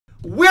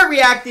We're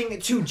reacting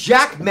to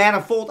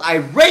JackManifold. I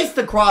raced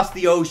across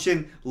the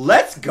ocean.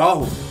 Let's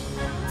go.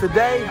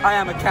 Today, I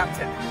am a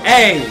captain.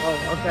 Hey.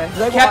 Oh,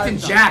 okay. Captain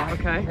Jack.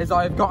 Okay. As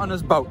I have gotten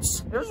us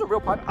boats. There's a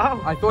real pipe.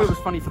 Oh. I thought it was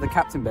funny for the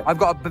captain bit. I've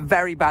got a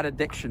very bad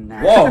addiction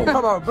now. Whoa.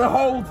 Come on,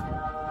 behold.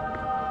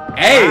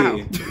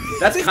 Hey. Wow.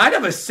 That's kind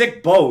of a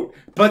sick boat.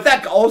 But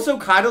that also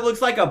kind of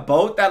looks like a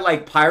boat that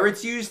like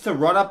pirates use to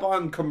run up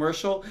on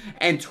commercial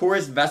and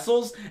tourist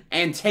vessels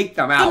and take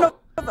them out.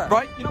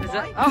 Right? You know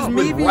why? Oh,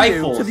 me with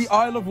rifles. to the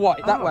Isle of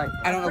Wight. That way.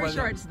 I don't know pretty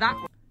sure it's that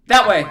way.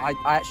 That way.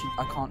 I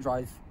can't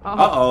drive.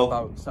 Uh-oh. A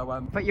boat,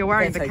 so, but you're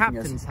wearing the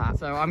captain's hat,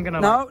 so I'm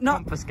gonna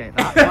confiscate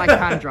that. I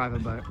can drive a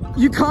boat.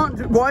 You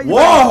can't. Why?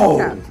 Whoa!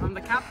 I'm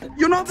the captain.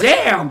 You're not.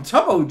 Damn,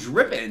 Tubbo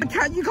dripping.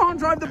 You can't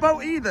drive the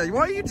boat either.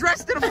 Why are you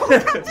dressed in a full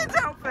captain's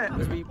outfit?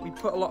 We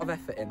put a lot of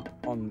effort in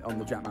on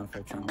the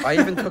JackManifold channel. I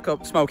even took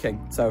up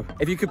smoking. So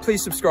if you could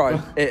please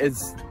subscribe, it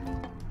is.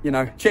 You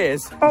know,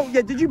 cheers. Oh,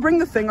 yeah, did you bring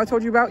the thing I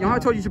told you about? You know, I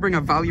told you to bring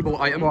a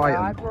valuable item. Yeah,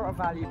 I brought a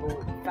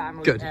valuable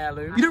family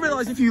heirloom. You don't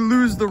realise if you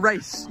lose the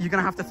race, you're going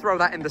to have to throw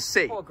that in the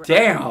sea.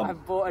 Damn. I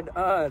bought an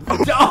urn.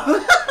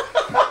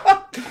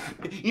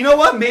 You know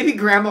what? Maybe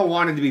Grandma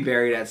wanted to be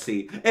buried at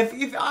sea.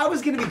 If I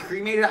was going to be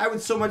cremated, I would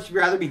so much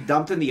rather be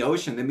dumped in the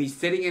ocean than be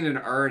sitting in an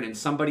urn in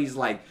somebody's,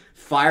 like,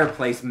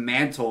 fireplace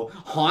mantle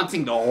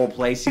haunting the whole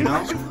place, you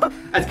know?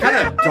 That's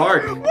kind of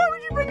dark. Why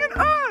would you bring an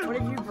urn? What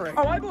did you bring?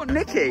 Oh, I bought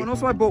Nikki. And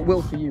also I bought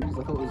Will for you, because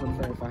I thought it was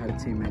unfair if I had a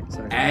teammate,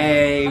 so...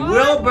 Hey,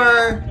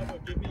 Wilbur!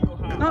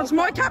 No, it's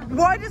my cap.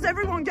 Why does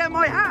everyone get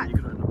my hat? You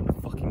can open a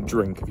fucking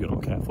drink if you're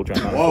not careful, Jack.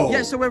 Whoa.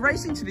 Yeah, so we're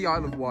racing to the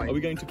Isle of Wight. Are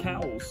we going to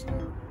Cowles?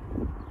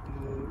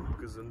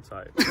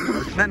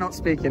 They're not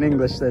speaking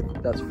English,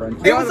 that's French.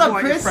 Hey, The what's Isle of up,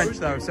 Wight Chris? is French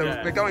though, so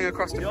we're going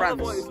across to The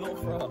France. Isle of Wight is not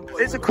France.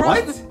 It's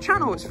across What? the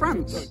channel, it's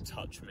France. Don't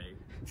touch me.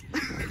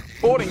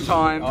 Boarding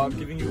time. I'm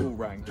giving you all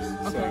ranks. So,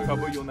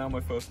 Tubbo, you're now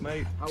my first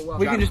mate. Oh, well.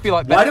 We can just be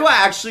like... Why do I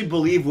actually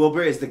believe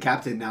Wilbur is the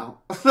captain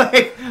now?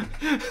 Like,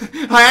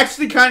 I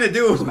actually kind of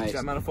do.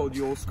 JackManifold,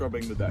 you're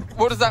scrubbing the deck.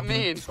 What does that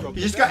mean?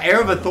 You just got air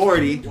of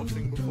authority.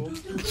 Watching before?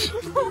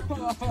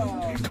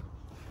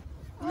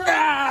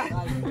 Ah!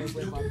 I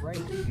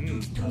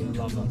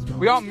love that.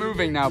 We aren't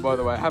moving now, by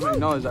the way. I haven't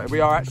acknowledged that. We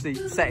are actually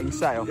setting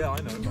sail. Yeah,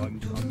 I know. I'm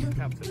the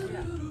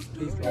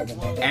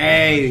captain.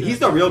 Hey, he's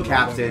the real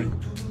captain.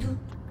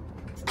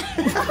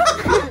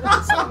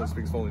 Silence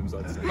speaks volumes,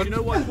 I'd say. But you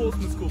know why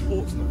Portsmouth's called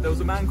Portsmouth? There was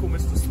a man called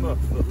Mr. Smith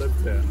that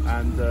lived here,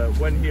 and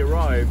when he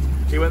arrived,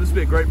 he went, this would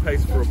be a great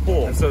place for a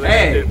port, and so they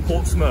named it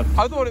Portsmouth.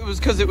 I thought it was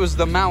because it was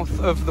the mouth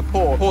of the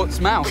port. Port's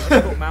mouth. It's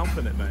got mouth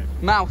in it, mate.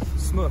 Mouth.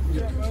 Smith.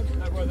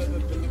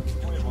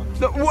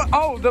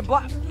 The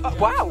black...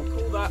 wow.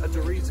 Call that a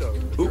Dorito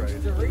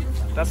trade.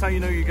 That's how you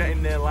know you're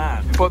getting near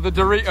land. But the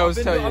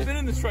Doritos tell you. I've been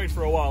in this trade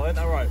for a while, ain't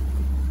that right?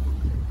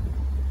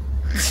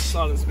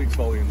 Silence speaks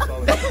volumes.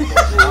 Silence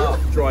speaks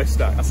volumes. Dry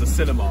stack. That's a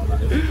cinema.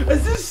 That is.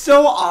 This is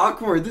so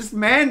awkward. This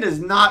man does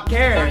not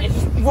care.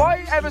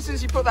 Why, ever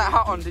since you put that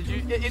hat on, did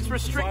you... It's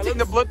restricting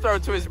the blood flow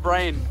to his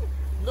brain.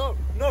 No.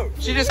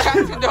 She just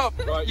captained up.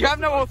 Right, you have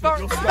no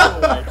authority. Your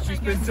stowaway. She's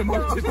been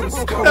demoted to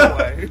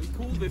stowaway.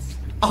 Call this...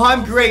 Oh,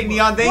 I'm great,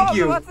 Neon. Thank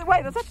you. Wait,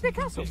 that's actually a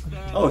castle.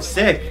 Oh,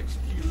 sick.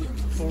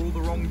 For all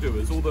the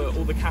wrongdoers, all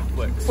the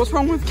Catholics. What's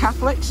wrong with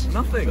Catholics?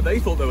 Nothing. But they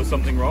thought there was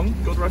something wrong.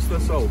 God rest their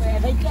souls. Are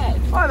they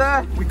dead? Hi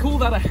there. We call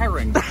that a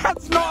herring.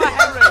 That's not a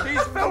herring.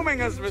 He's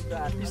filming us with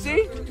that. You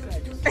see?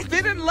 It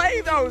didn't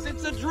lay those.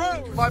 It's a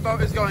drone. My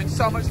boat is going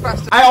so much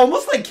faster. I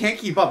almost like can't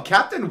keep up.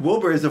 Captain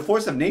Wilbur is a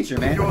force of nature,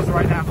 man. Yours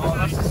right now. Oh,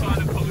 that's a sign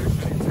of pollution.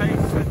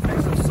 It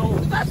takes your soul.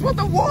 That's what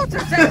the water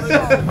takes.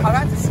 I've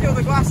had to steal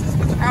the glasses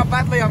because of how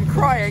badly I'm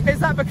crying. Is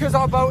that because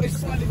our boat is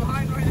slightly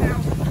behind right now?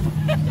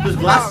 Those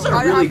glasses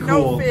are really I have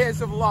no cool.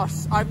 fears of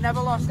loss. I've never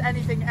lost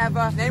anything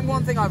ever. Name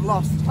one thing I've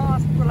lost.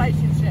 Past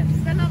relationships.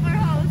 The lover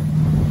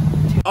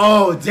host.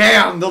 Oh,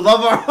 damn, the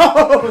lover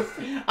host.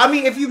 I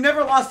mean, if you've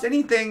never lost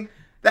anything,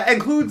 that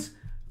includes...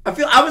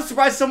 I was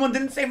surprised someone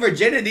didn't say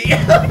virginity.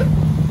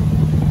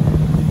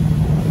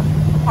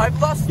 I've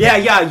lost... Yeah,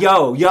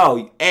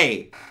 yo,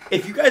 hey.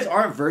 If you guys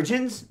aren't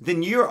virgins,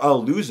 then you're a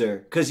loser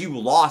because you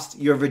lost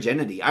your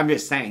virginity. I'm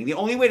just saying. The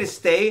only way to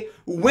stay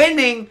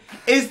winning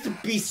is to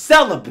be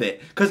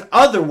celibate because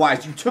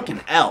otherwise you took an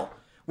L.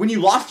 When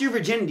you lost your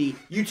virginity,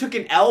 you took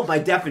an L by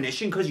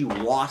definition because you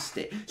lost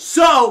it.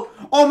 So,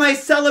 all my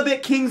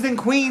celibate kings and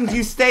queens,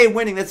 you stay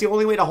winning. That's the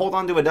only way to hold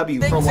on to a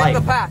W for life.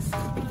 In the past.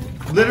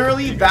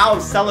 Literally vow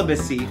of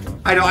celibacy.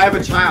 I know, I have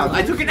a child.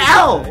 I took an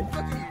L.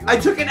 I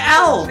took an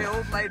L.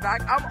 Chill, laid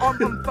back.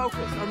 I'm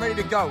focused. I'm ready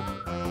to go.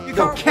 You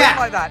Yo, can't cat.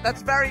 win like that.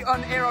 That's very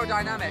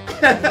unaerodynamic.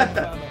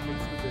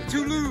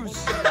 To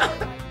lose.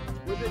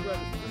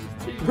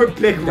 We're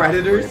big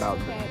Redditors.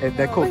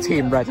 They're called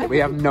Team Reddit. We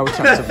have no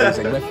chance of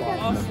losing. We're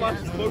fine.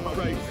 r/boat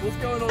race. What's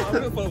going on? I'm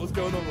going to follow what's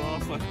going on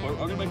with r/boat. I'm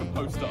going to make a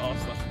poster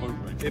r/boat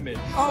race. Image.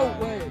 Oh,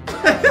 wait.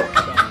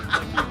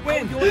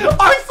 Win.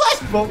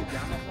 R/boat.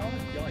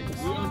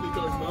 We only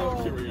go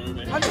Mercury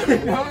over here. I'm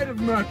terrified of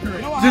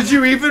Mercury. Did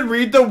you even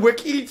read the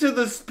wiki to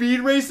the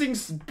speed racing,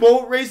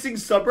 boat racing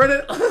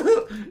subreddit?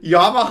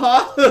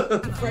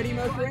 Yamaha? Freddie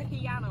Mercury?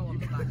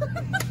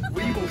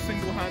 We will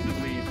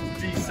single-handedly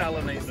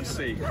desalinate the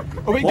sea.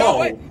 Oh, we go,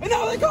 wait.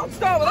 No, they can't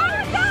start without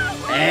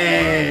us.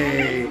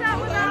 Hey.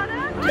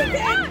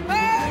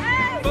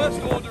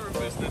 First order of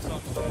business,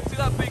 see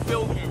that big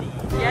building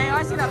over there? Yeah,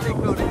 I see that big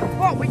building.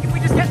 What, we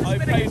just get to I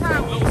spin paid in for it,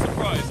 town? little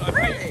surprise. I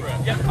paid for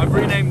it. Yeah, I've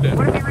renamed it.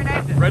 What have you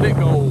renamed it? Reddit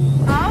Gold.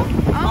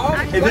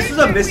 If this is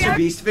a Mr.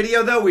 Beast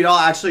video, though, we'd all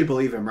actually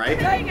believe him, right?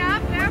 Picking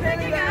up, they're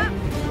picking up.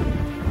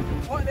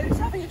 What, they're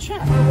just having a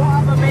chat.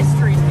 What other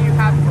mysteries do you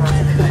have for us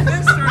today?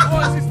 Mystery,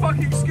 what is this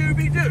fucking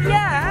Scooby-Doo?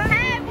 Yeah.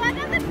 Hey, what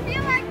does it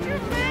feel like to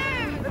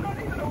lose? They're not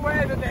even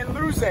aware that they're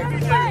losing.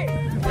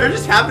 They're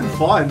just having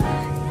fun.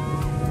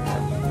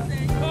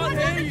 Can't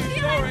hear you,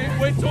 sorry.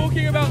 We're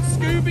talking about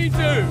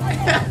Scooby-Doo.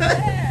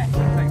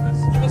 Take this.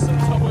 Give us some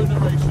Tubbo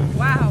narration.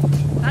 Wow,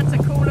 that's a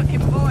cool looking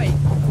boy.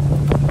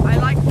 I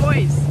like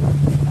boys.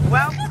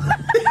 Well,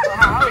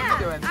 how are you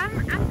doing?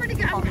 I'm pretty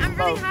good. I'm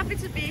really happy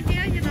to be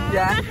here, you know.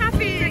 Yeah. I'm not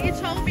happy that you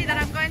told me that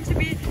I'm going to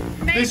be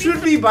This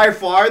would be by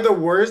far the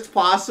worst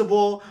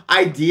possible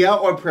idea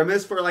or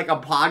premise for like a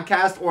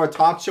podcast or a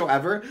talk show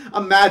ever.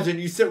 Imagine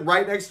you sit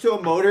right next to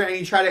a motor and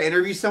you try to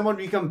interview someone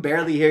and you can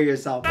barely hear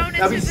yourself.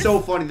 That'd be so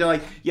funny. They're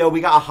like, yo,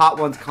 we got a Hot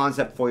Ones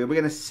concept for you. We're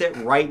going to sit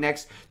right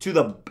next to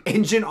the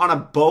engine on a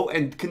boat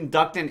and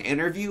conduct an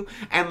interview.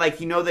 And like,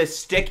 you know, the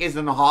stick is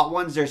in the Hot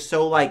Ones. They're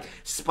so like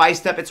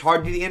spiced up. It's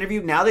hard to do the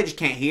interview. Now they just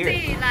can't hear.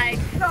 like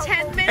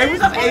 10 minutes. Hey,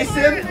 what's up,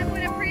 Asim? I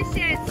would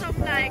appreciate some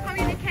like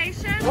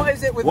communication. What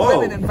is it with Whoa.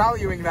 women and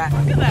valuing that?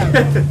 Look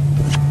at them.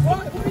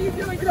 What are you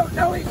doing? You don't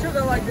know each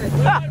other like this.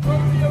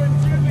 Romeo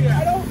and Juliet.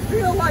 I don't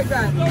feel like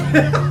that.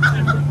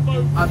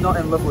 I'm not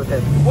in love with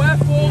him.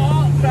 Wherefore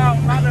art thou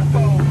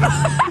manifold?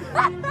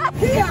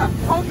 Here,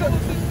 on the...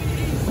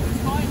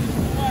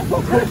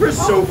 Cooper's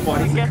so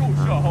funny. Cool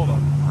shot, hold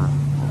on.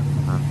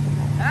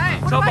 Hey,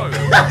 Tubbo,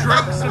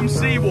 drink some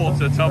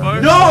seawater,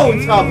 Tubbo. No,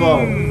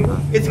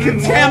 Tubbo. It's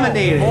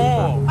contaminated.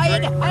 More.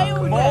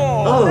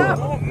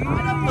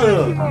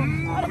 Ugh.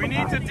 We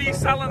need to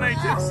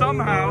desalinate it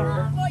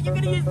somehow. What, you're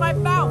going to use my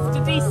mouth to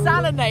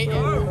desalinate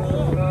it?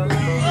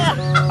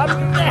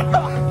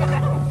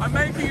 I'm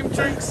making him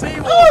drink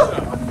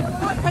seawater.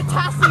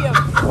 Potassium.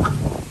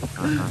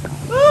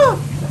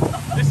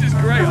 This is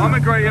great. I'm a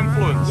great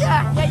influence.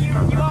 Yeah,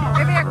 you are.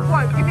 Give me a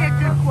quote. Give me a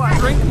good quote.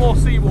 Drink more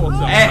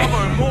seawater. Hey.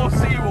 Tubbo, more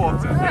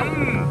seawater.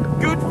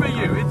 Good for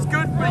you. It's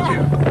good for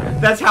you.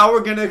 That's how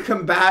we're going to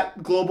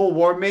combat global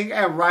warming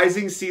and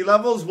rising sea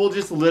levels. We'll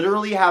just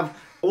literally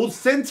we'll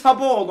send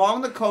Tubbo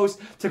along the coast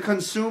to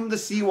consume the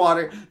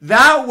seawater.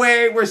 That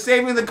way, we're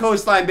saving the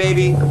coastline,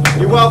 baby.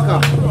 You're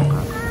welcome.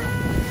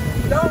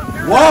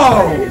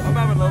 Whoa! I'm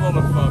having a lot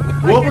of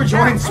fun. Wilbur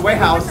joined Sway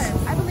House.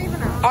 I believe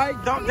in us. I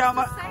don't doubt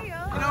my...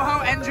 You know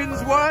how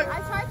engines work? I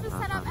tried to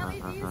set up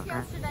LEDs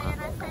yesterday and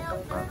I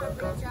failed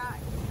miserably, Jack.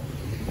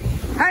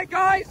 Hey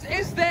guys,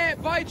 is there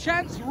by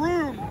chance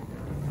room?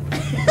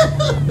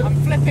 I'm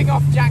flipping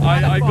off Jack I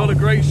Manifold. got a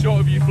great shot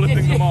of you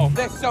flipping them off.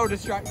 They're so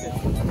distracted.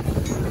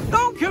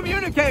 Don't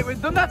communicate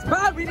with them, that's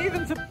bad. We need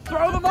them to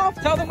throw them off.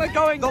 Tell them we're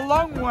going the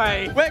long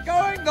way. We're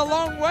going the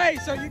long way,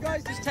 so you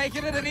guys just take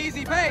it at an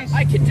easy pace.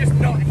 I can just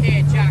not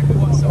hear Jack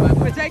whatsoever.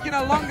 We're taking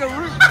a longer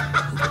route.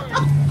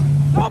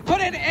 Don't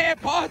put in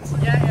AirPods.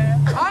 Yeah.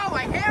 Oh,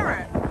 I hear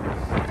it.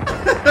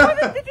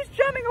 They're just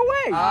jamming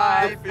away.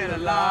 I feel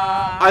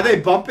alive. Are they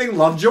bumping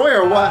Lovejoy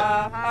or what?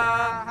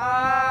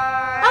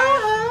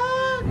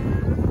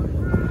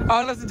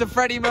 Oh, listen to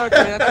Freddie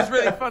Mercury. That's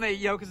really funny,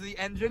 yo, because of the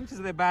engine, because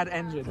of their bad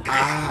engine.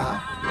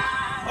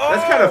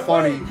 That's kind of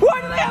funny. Why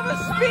do they have a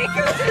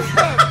speaker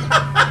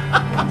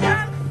system?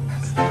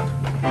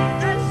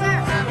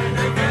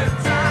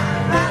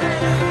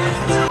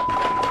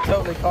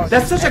 Totally can't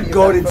That's such a any of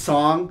goated that.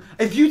 song.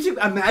 If YouTube,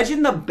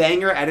 imagine the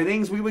banger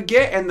editings we would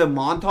get and the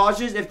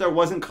montages if there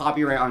wasn't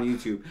copyright on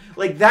YouTube.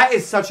 Like, that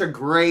is such a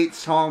great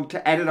song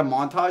to edit a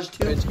montage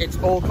to. It's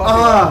all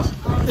copyright.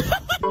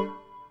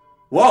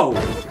 Whoa.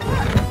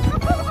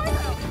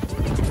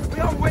 We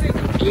are winning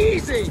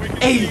easy. We can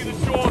Hey. see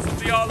the shores of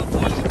the Isle of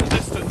Wight in the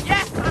distance.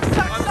 Yes, I'm so I'm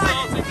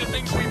excited. starting to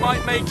think we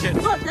might make it.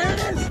 Look, there it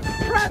is.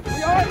 Crap,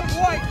 the Isle of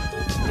Wight.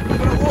 I'm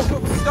gonna walk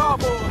up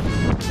starboard.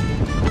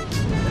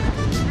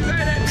 You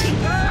made it.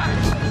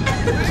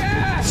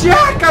 Yeah.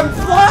 Jack, I'm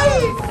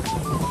flying!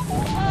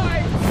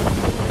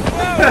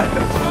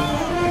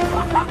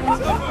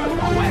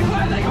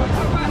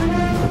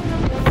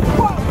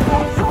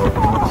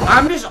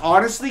 I'm just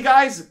honestly,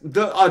 guys,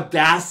 the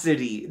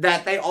audacity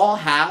that they all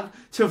have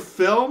to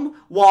film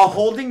while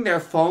holding their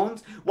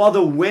phones while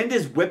the wind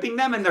is whipping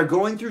them and they're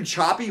going through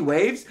choppy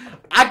waves.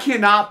 I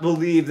cannot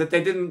believe that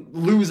they didn't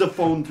lose a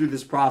phone through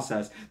this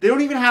process. They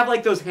don't even have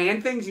like those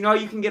hand things. You know how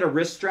you can get a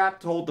wrist strap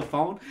to hold the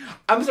phone?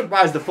 I'm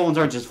surprised the phones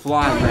aren't just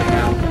flying right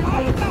now.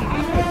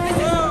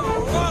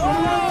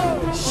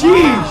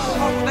 Sheesh!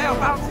 Oh, they are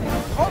bouncing.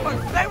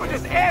 Almost, they were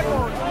just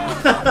airborne.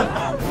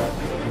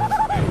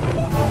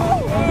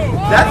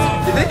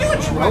 Did they do a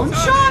drone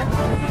shot?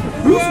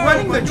 Who's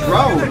running a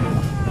drone.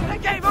 They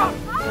gave up.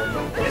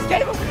 They just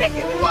gave up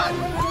picking one.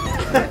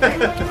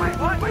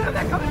 Wait, are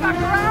they coming back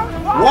around?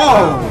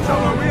 Whoa!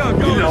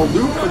 You know,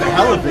 loop for the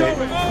hell of it.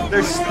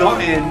 They're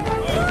stunning.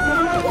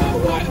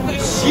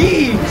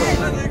 Jeez!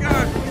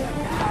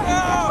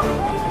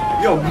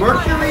 Yo,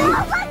 Mercury?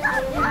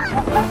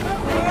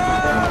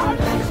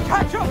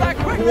 Catch up that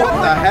quick. What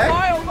the heck?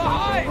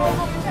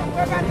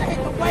 We're about to hit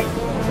the weight.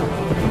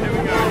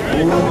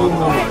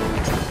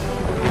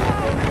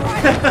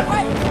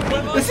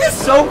 This is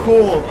so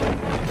cool.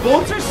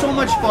 Boats are so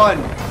much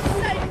fun.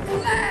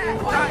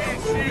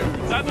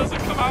 That doesn't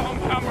come out on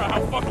camera how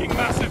fucking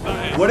massive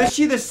that is. What is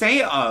she the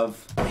saint of?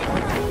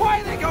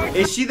 Why are they going?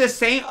 Is she the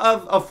saint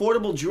of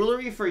affordable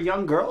jewelry for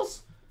young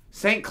girls?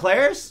 Saint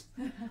Clair's?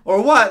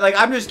 Or what? Like,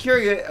 I'm just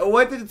curious.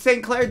 What did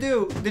Saint Clair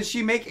do? Did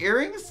she make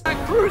earrings?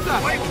 Cruiser.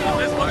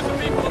 There's loads of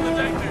people on the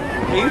deck,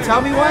 dude. Can you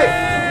tell me what?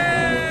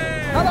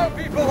 Hello,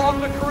 people on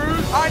the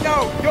cruise. I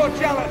know you're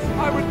jealous.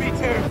 I would be too.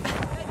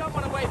 They don't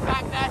want to wait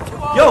back there too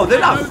long. Yo, they're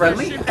not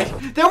friendly.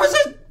 There was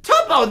a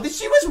Tubbo.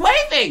 She was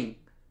waving.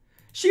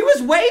 She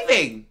was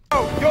waving.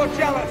 Oh, you're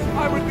jealous.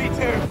 I would be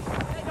too.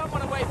 They don't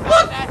want to wait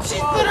back Look, there too she's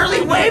long.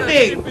 literally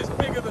waving. It's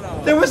bigger than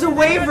ours. There was a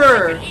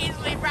waver. They can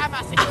easily ram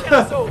us and kill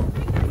us all.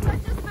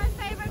 That's just my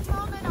favorite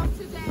moment of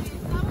today.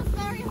 That was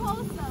very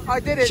wholesome. I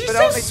did it, She's but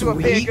so only to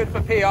appear sweet. good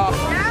for PR.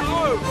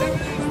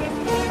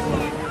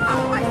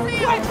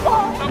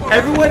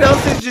 Everyone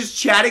else is just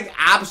chatting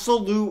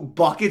absolute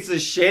buckets of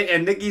shit,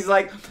 and Nikki's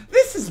like,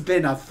 this has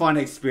been a fun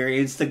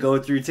experience to go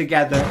through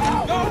together.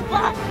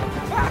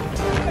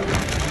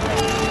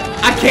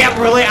 I can't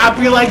really, I'd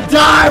be like,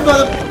 die,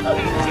 mother.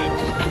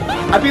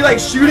 I'd be like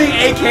shooting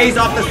AKs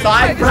off the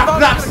side,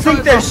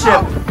 sink their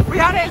ship. We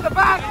had it in the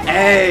back.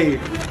 Hey,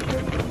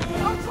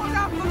 Don't talk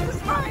out, look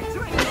this way.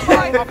 It's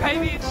fine. I'll pay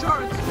the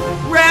insurance.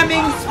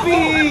 ramming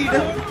speed.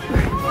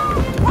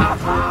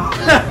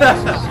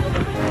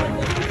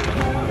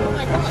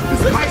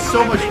 This looks like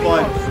so much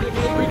fun.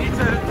 We need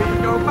to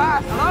go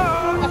fast.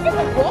 Hello. I feel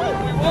like what?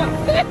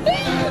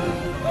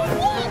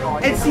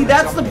 And see,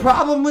 that's the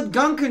problem with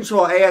gun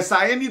control,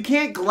 ASIM. You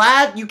can't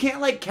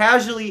like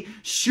casually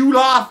shoot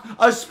off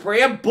a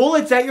spray of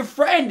bullets at your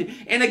friend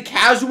in a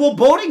casual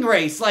boating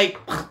race. Like,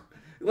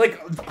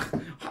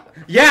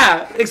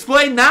 yeah,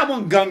 explain that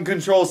one, gun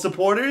control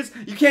supporters.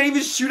 You can't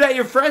even shoot at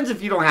your friends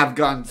if you don't have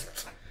guns.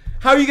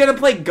 How are you gonna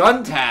play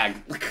gun tag?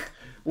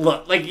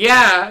 Look, like,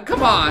 yeah,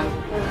 come on.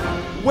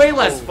 Way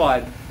less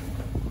fun.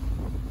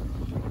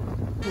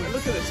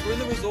 Look at this, we're in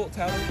the resort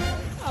town.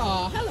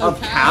 Oh, hello,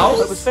 Of cows?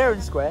 It was fair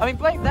and square. I mean,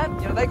 blame them.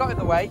 You know, they got in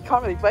the way. You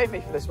can't really blame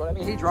me for this one. I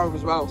mean, he drove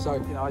as well, so, you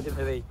know, I didn't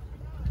really...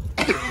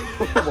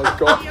 Oh my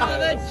god. You're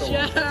the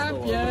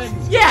champion.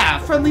 Yeah,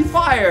 friendly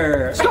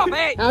fire. Stop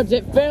it. How does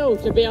it feel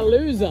to be a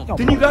loser?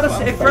 Then you gotta,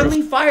 if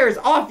friendly fire is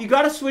off, you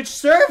gotta switch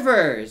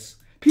servers.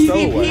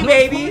 PvP,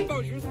 baby.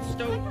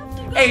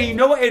 Hey, you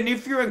know what? And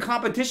if you're in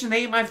competition,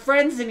 they ain't my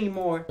friends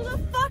anymore. The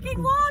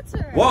fucking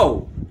water.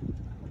 Whoa.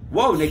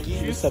 Whoa, Nikki.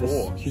 She just said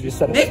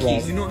it. Nikki,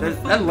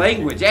 that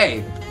language,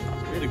 hey.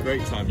 We had a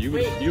great time. You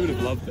would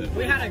have loved it.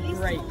 We had a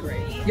great.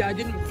 Yeah, I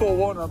didn't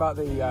forewarn her about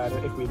the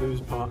if we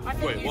lose part.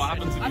 Wait, what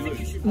happens if you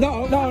lose?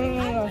 No.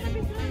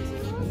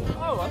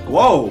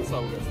 Whoa.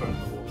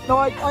 No,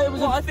 I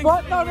was. Well, I think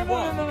What? we No.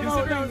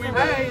 Considering we were-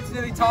 Hey, it's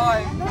nearly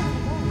time.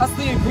 That's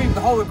the agreement.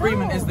 The whole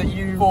agreement is that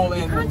you fall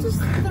in. You can't just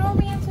throw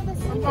me into the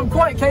sea. I'm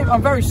quite capable.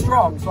 I'm very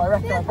strong, so I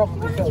reckon I probably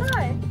Wanna could.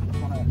 try?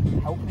 Wanna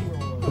help me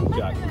or?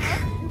 Jack,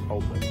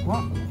 hold this.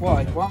 What?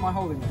 Why? Why am I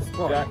holding this?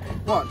 What? Jack,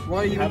 What? Why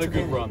are you? You had a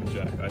good intervening? run,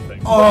 Jack, I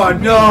think. Oh,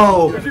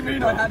 no. What do you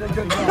mean I had a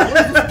good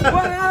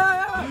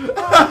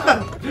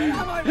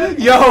run?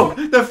 Yo,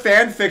 the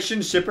fan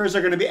fiction shippers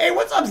are gonna be, hey,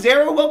 what's up,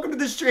 Zero? Welcome to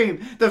the stream.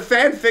 The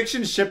fan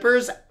fiction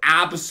shippers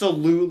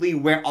absolutely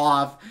went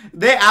off.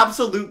 They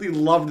absolutely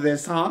loved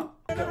this, huh?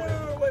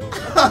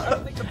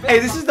 Hey,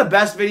 this is the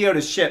best video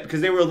to ship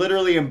because they were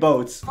literally in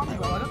boats.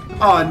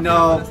 Oh,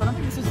 no.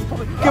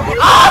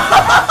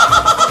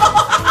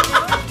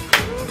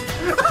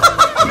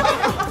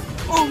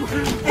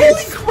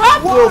 Holy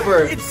crap,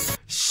 Wilbur!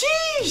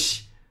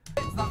 Sheesh!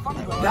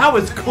 That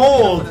was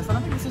cold.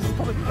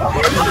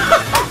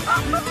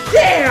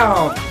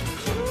 Damn!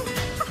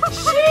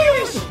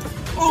 Sheesh!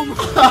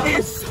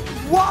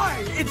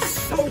 Why? It's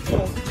so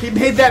cold. He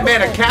made that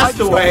man a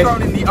castaway. I just got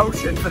thrown in the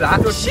ocean for that.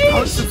 Sheesh.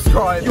 Don't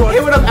subscribe. Hey,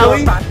 what up, You're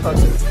Ellie? a bad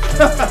person.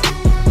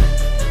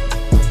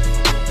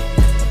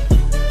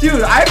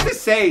 Dude, I have to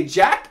say,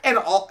 Jack and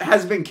all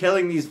has been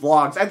killing these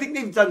vlogs. I think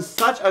they've done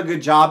such a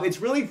good job.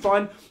 It's really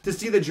fun to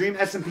see the Dream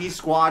SMP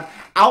squad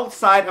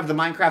outside of the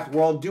Minecraft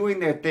world doing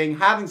their thing,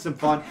 having some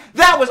fun.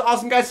 That was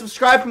awesome, guys.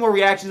 Subscribe for more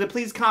reactions, and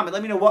please comment.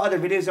 Let me know what other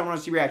videos I want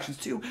to see reactions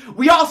to.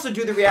 We also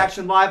do the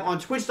reaction live on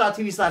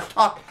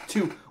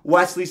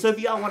twitch.tv/talk2Wesley. So if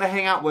y'all want to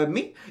hang out with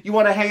me, you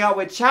want to hang out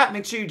with chat,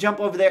 make sure you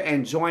jump over there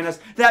and join us.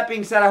 That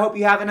being said, I hope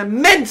you have an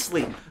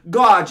immensely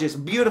gorgeous,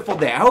 beautiful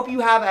day. I hope you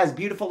have as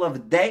beautiful of a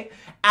day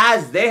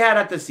as they had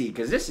at the sea,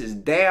 because this is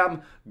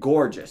damn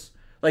gorgeous.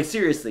 Like,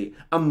 seriously,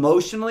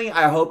 emotionally,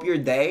 I hope your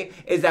day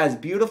is as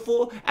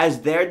beautiful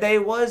as their day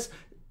was.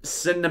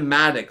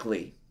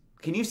 cinematically.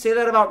 Can you say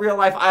that about real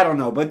life? I don't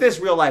know, but this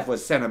real life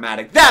was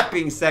cinematic. That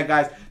being said,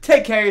 guys,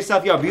 take care of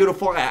yourself. You're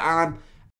beautiful, and I'm